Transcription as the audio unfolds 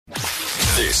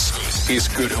This is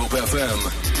Good Hope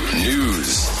FM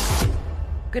News.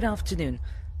 Good afternoon.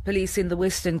 Police in the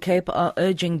Western Cape are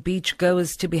urging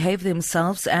beachgoers to behave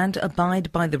themselves and abide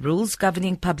by the rules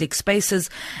governing public spaces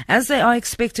as they are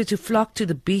expected to flock to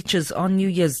the beaches on New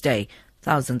Year's Day.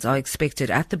 Thousands are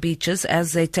expected at the beaches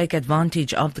as they take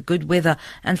advantage of the good weather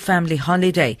and family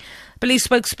holiday. Police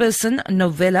spokesperson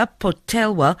Novella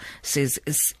Potelwa says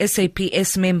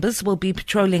SAPS members will be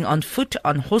patrolling on foot,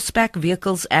 on horseback,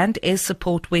 vehicles and air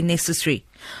support where necessary.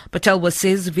 Potelwa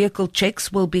says vehicle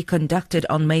checks will be conducted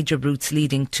on major routes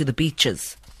leading to the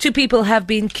beaches. 2 people have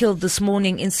been killed this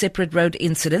morning in separate road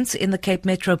incidents in the Cape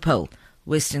Metropole.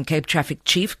 Western Cape Traffic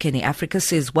Chief Kenny Africa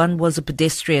says one was a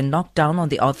pedestrian knocked down on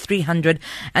the R300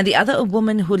 and the other a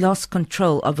woman who lost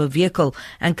control of a vehicle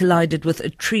and collided with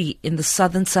a tree in the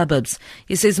southern suburbs.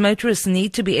 He says motorists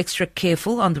need to be extra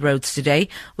careful on the roads today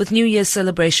with New Year's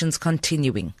celebrations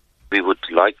continuing. We would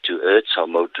like to urge our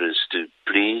motorists to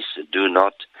please do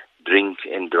not drink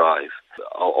and drive.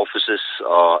 Our officers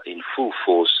are in full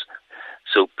force,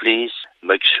 so please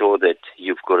make sure that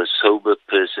you've got a sober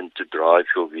person to drive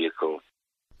your vehicle.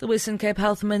 The Western Cape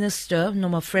Health Minister,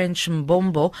 Noma French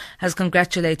Mbombo, has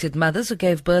congratulated mothers who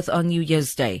gave birth on New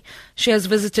Year's Day. She has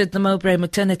visited the Mowbray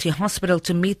Maternity Hospital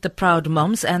to meet the proud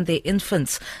moms and their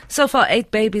infants. So far, 8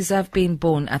 babies have been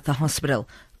born at the hospital.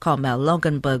 Carmel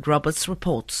Loganberg-Roberts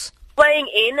reports. Weighing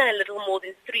in at a little more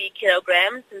than 3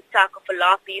 kilograms, Nsako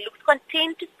Falapi looks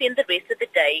content to spend the rest of the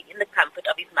day in the comfort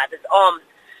of his mother's arms.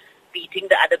 Beating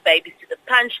the other babies to the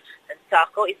punch, and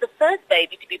Nsako is the first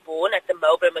baby to be born at the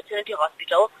Mowbray Maternity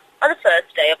Hospital on the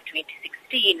first day of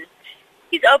 2016.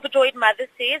 His overjoyed mother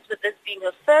says with this being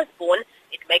her firstborn,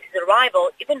 it makes his arrival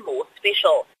even more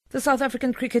special. The South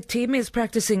African cricket team is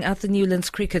practicing at the Newlands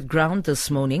Cricket Ground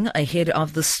this morning ahead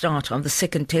of the start of the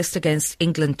second test against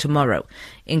England tomorrow.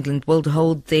 England will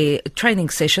hold their training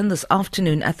session this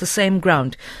afternoon at the same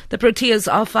ground. The Proteas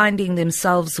are finding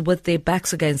themselves with their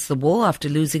backs against the wall after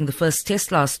losing the first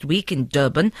test last week in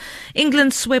Durban.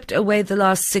 England swept away the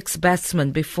last 6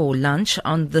 batsmen before lunch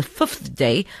on the 5th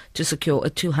day to secure a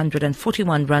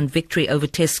 241-run victory over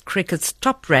Test cricket's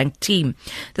top-ranked team.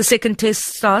 The second test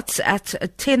starts at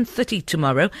 10:30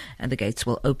 tomorrow and the gates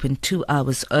will open 2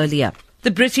 hours earlier. The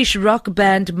British rock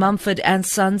band Mumford &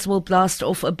 Sons will blast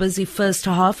off a busy first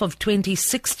half of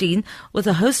 2016 with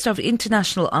a host of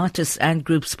international artists and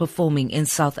groups performing in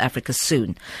South Africa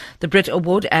soon. The Brit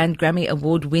Award and Grammy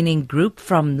Award winning group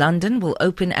from London will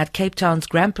open at Cape Town's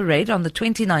Grand Parade on the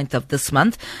 29th of this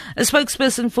month. A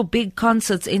spokesperson for Big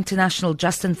Concerts International,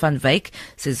 Justin van Wyk,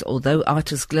 says although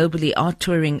artists globally are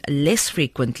touring less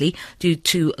frequently due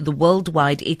to the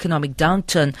worldwide economic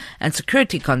downturn and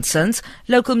security concerns,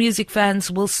 local music fans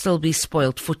will still be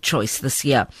spoilt for choice this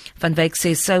year. Van Wyk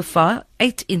says so far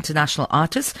 8 international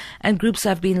artists and groups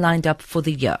have been lined up for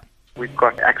the year. We've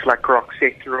got acts like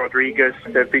Roxette Rodriguez.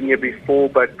 They've been here before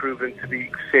but proven to be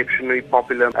exceptionally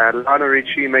popular. Lionel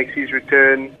Richie makes his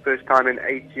return, first time in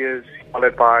 8 years,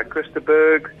 followed by Christa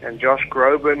Berg and Josh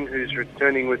Groban, who's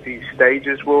returning with his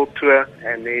Stages World Tour.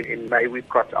 And then in May we've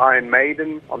got Iron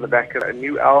Maiden on the back of a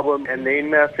new album. And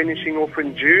then finishing off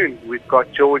in June, we've got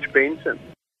George Benson.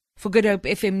 For Good Hope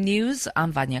FM News,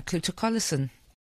 I'm Vanya Kluter-Collison.